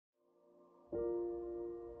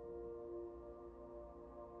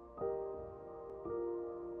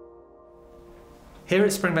Here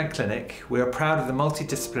at Springbank Clinic, we are proud of the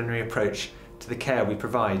multidisciplinary approach to the care we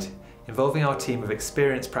provide, involving our team of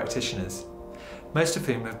experienced practitioners, most of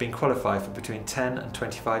whom have been qualified for between 10 and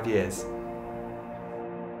 25 years.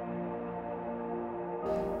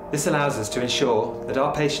 This allows us to ensure that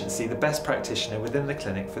our patients see the best practitioner within the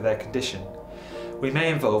clinic for their condition. We may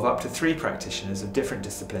involve up to 3 practitioners of different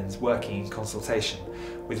disciplines working in consultation,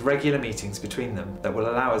 with regular meetings between them that will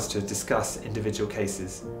allow us to discuss individual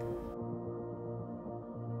cases.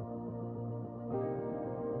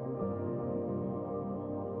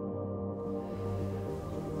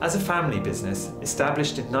 As a family business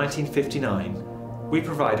established in 1959, we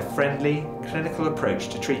provide a friendly, clinical approach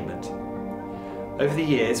to treatment. Over the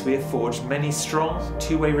years, we have forged many strong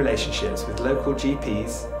two-way relationships with local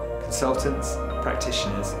GPs, consultants,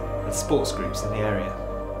 practitioners and sports groups in the area.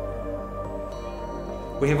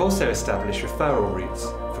 We have also established referral routes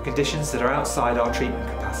for conditions that are outside our treatment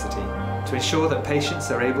capacity to ensure that patients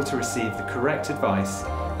are able to receive the correct advice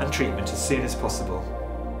and treatment as soon as possible.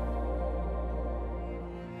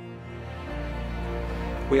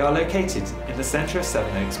 We are located in the centre of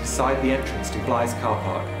Sevenoaks beside the entrance to Bly's car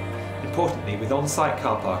park, importantly with on-site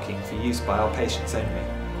car parking for use by our patients only.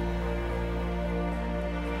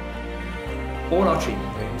 All our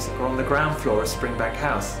treatment rooms are on the ground floor of Springbank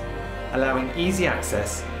House, allowing easy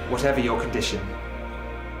access whatever your condition.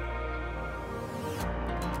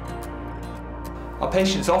 Our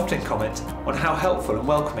patients often comment on how helpful and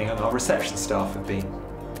welcoming our reception staff have been.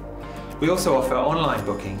 We also offer online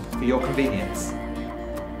booking for your convenience.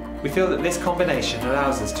 We feel that this combination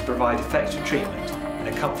allows us to provide effective treatment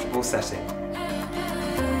in a comfortable setting.